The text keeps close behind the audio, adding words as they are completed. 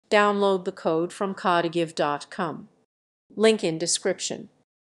Download the code from codigive.com. Link in description.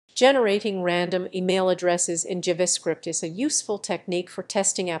 Generating random email addresses in JavaScript is a useful technique for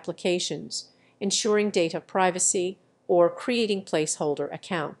testing applications, ensuring data privacy, or creating placeholder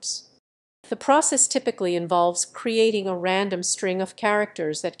accounts. The process typically involves creating a random string of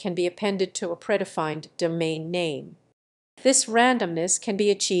characters that can be appended to a predefined domain name. This randomness can be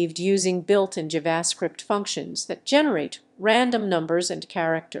achieved using built-in JavaScript functions that generate random numbers and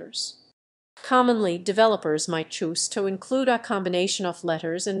characters. Commonly, developers might choose to include a combination of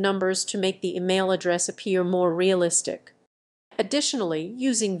letters and numbers to make the email address appear more realistic. Additionally,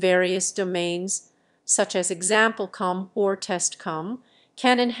 using various domains, such as example.com or test.com,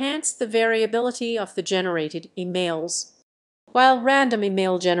 can enhance the variability of the generated emails. While random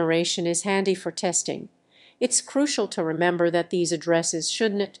email generation is handy for testing, it's crucial to remember that these addresses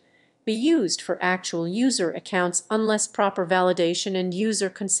shouldn't be used for actual user accounts unless proper validation and user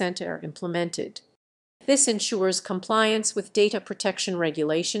consent are implemented. This ensures compliance with data protection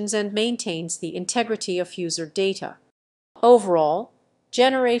regulations and maintains the integrity of user data. Overall,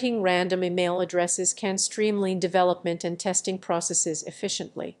 generating random email addresses can streamline development and testing processes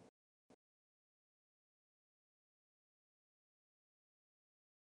efficiently.